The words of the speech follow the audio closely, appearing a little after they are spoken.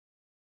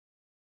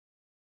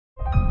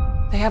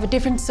They have a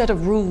different set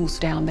of rules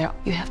down there.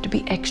 You have to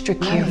be extra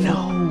careful.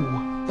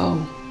 No.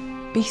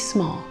 Bo, be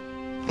small.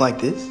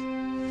 Like this?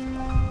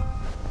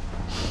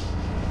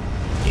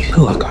 You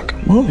look like a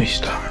movie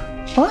star.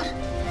 What?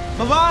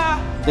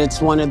 Bye-bye.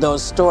 It's one of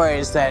those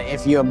stories that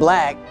if you're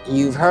black,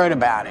 you've heard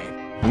about it.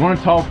 I want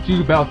to talk to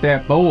you about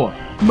that boy.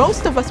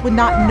 Most of us would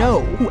not know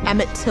who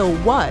Emmett Till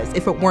was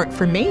if it weren't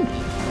for Mamie.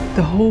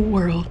 The whole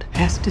world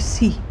has to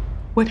see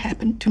what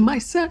happened to my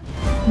son.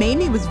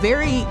 Mamie was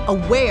very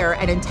aware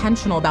and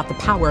intentional about the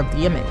power of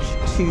the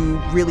image to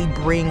really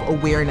bring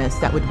awareness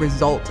that would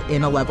result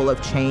in a level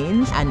of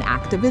change and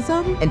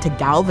activism and to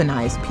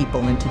galvanize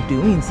people into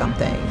doing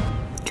something.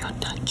 You're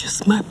not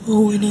just my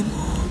boo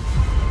anymore.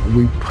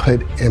 We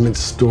put Emmett's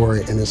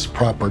story in its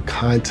proper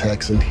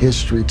context and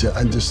history to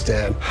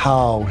understand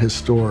how his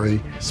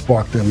story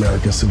sparked the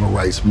American Civil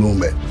Rights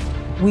Movement.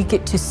 We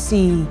get to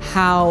see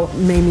how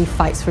Mamie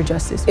fights for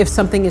justice. If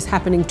something is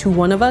happening to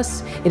one of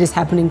us, it is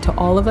happening to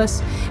all of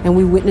us, and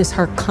we witness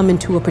her come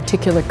into a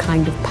particular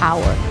kind of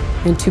power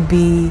and to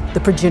be the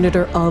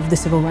progenitor of the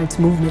Civil Rights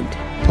Movement.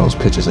 Those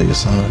pictures of your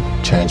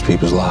son changed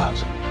people's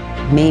lives.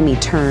 Mamie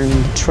turned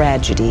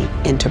tragedy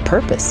into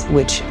purpose,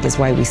 which is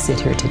why we sit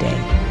here today.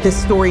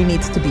 This story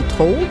needs to be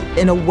told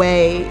in a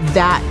way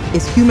that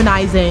is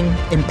humanizing,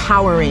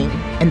 empowering,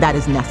 and that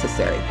is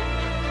necessary.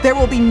 There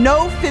will be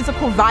no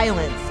physical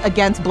violence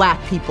against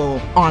black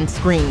people on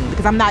screen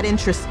because I'm not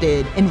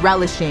interested in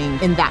relishing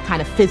in that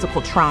kind of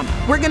physical trauma.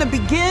 We're gonna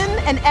begin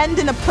and end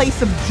in a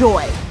place of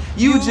joy.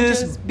 You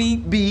just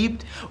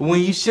beeped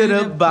when you should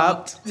have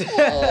bopped.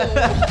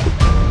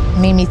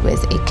 Mamie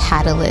was a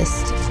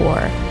catalyst for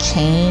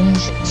change.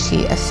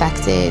 She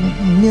affected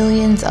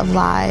millions of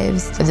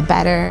lives for the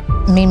better.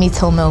 Mamie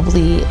Till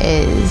Mobley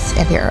is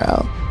a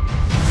hero.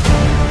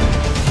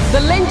 The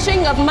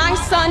lynching of my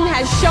son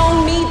has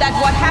shown me that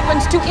what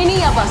happens to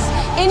any of us,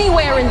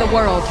 anywhere in the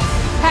world,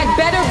 had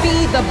better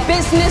be the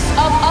business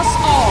of us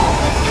all.